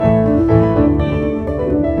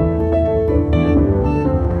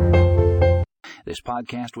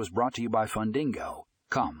podcast was brought to you by Fundingo.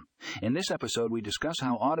 In this episode, we discuss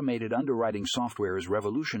how automated underwriting software is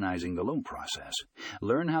revolutionizing the loan process.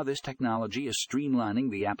 Learn how this technology is streamlining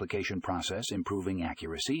the application process, improving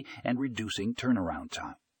accuracy, and reducing turnaround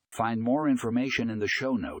time. Find more information in the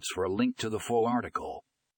show notes for a link to the full article.